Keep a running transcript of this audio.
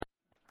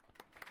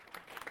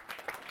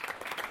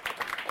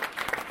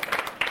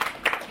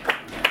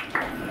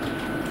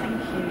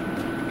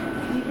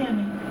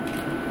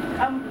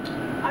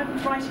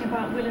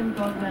William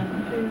Godwin,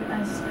 who,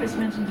 as Chris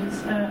mentioned,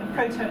 is a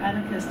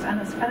proto-anarchist, and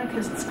as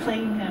anarchists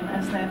claim him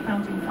as their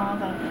founding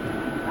father.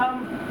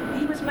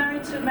 He was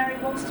married to Mary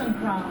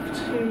Wollstonecraft,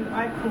 who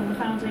I call the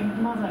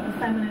founding mother of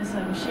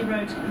feminism. She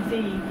wrote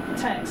the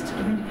text,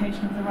 The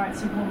Vindication of the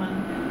Rights of Woman,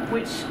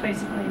 which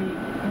basically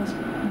was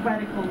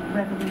radical,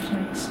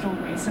 revolutionary,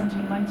 extraordinary,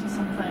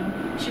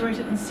 1790-something. She wrote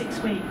it in 6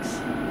 weeks.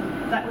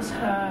 That was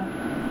her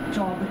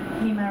job.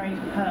 He married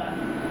her.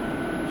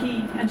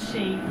 He and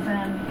she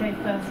then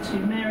gave birth to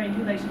Mary,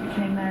 who later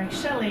became Mary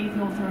Shelley,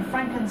 the author of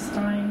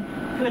Frankenstein,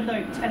 who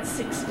eloped at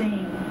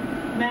 16.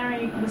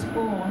 Mary was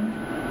born,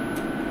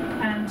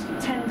 and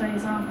 10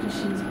 days after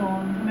she was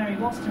born, Mary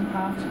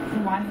Wollstonecraft, the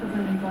wife of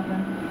William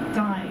Godwin,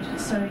 died.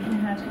 So he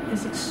had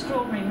this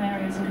extraordinary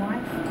Mary as a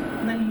wife,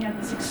 and then he had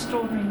this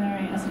extraordinary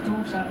Mary as a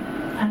daughter,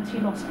 and he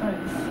lost both.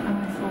 And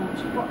I thought,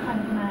 what kind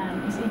of man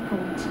is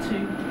equal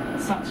to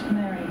such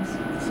Marys?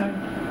 So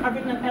I've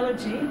written an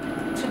elegy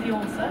to the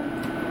author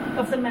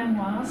of the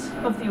memoirs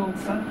of the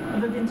author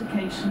of The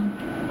Vindication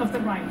of the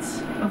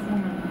Rights of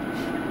Woman.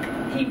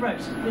 He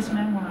wrote this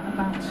memoir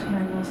about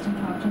Mary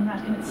Wollstonecraft, and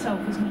that in itself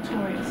is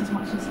notorious as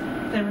much as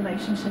their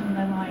relationship and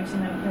their lives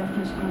and their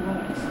political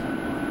works.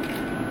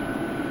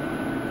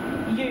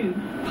 You,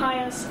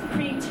 pious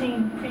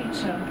pre-teen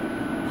preacher,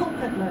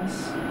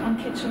 pulpitless on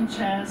kitchen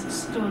chairs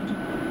stood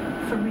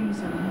for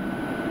reason.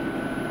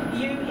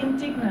 You,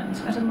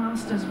 indignant at a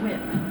master's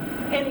whip,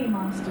 any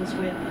master's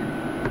whip,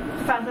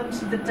 fathomed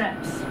the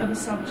depth of a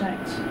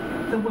subject,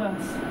 the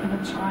worth of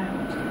a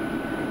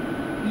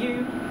child.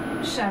 You,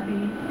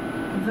 shabby,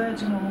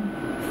 virginal,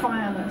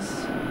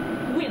 fireless,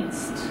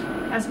 winced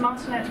as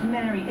Martinet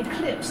Mary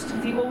eclipsed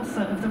the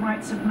author of the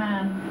Rights of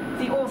Man,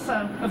 the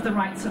author of the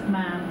Rights of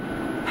Man,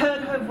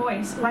 heard her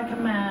voice like a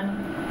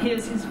man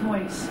hears his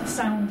voice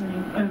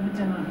sounding over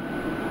dinner.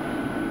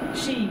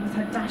 She, with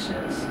her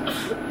dashes,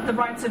 the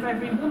rights of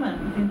every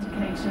woman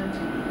vindicated.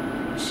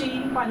 She,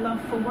 by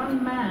love for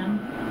one man,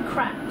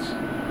 cracked,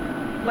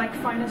 like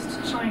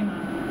finest china,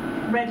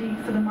 ready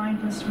for the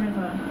mindless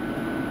river,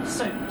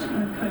 soaked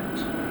her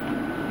coat.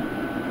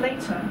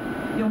 Later,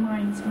 your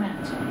minds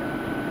met.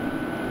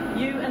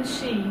 You and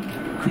she,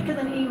 quicker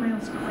than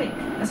emails quick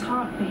as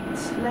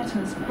heartbeats,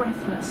 letters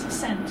breathless,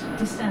 sent,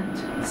 dissent.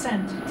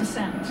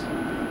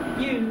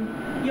 You,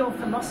 your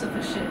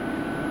philosophership,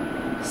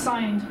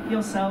 signed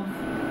yourself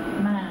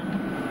man.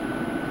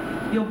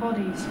 Your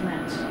bodies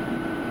met.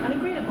 An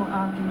agreeable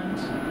argument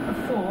of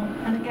for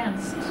and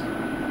against.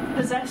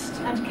 Possessed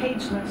and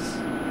cageless.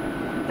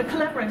 The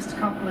cleverest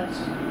couplet,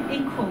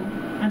 equal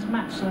and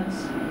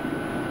matchless.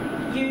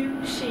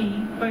 You,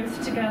 she,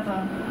 both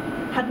together,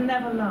 had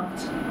never loved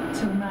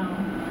till now.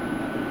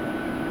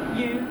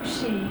 You,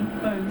 she,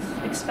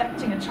 both,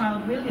 expecting a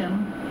child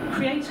William,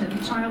 created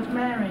a child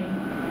Mary,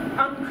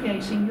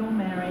 uncreating your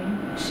Mary,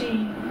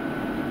 she,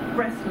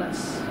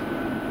 breathless,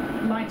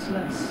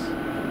 lightless,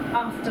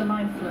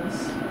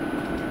 afterlifeless.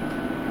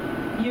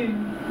 You,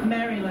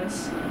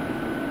 Maryless,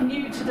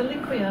 new to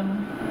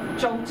deliquium,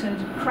 jolted,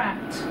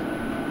 cracked,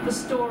 the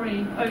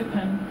story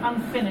open,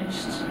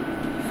 unfinished,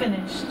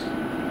 finished.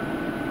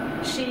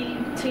 She,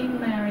 Teen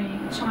Mary,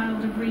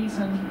 child of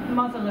reason,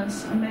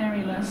 motherless,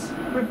 Maryless,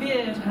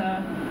 revered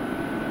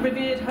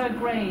her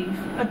grave,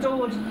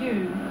 adored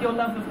you, your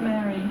love of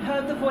Mary,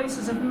 heard the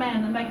voices of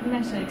men,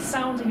 magnetic,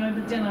 sounding over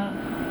dinner,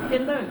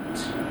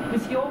 eloped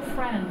with your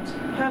friend,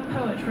 her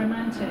poet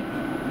romantic,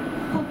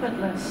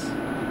 pulpitless,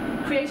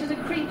 created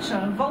a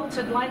creature,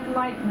 vaulted like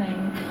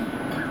lightning,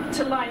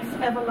 to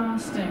life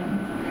everlasting.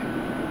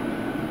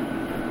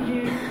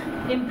 You,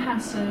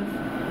 impassive,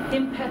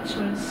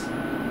 impetuous,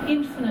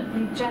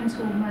 infinitely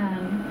gentle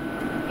man,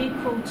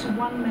 equal to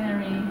one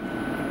Mary,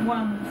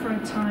 one for a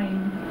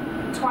time,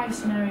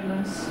 twice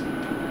Maryless,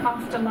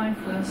 after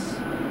lifeless,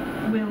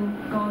 will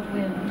God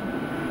win.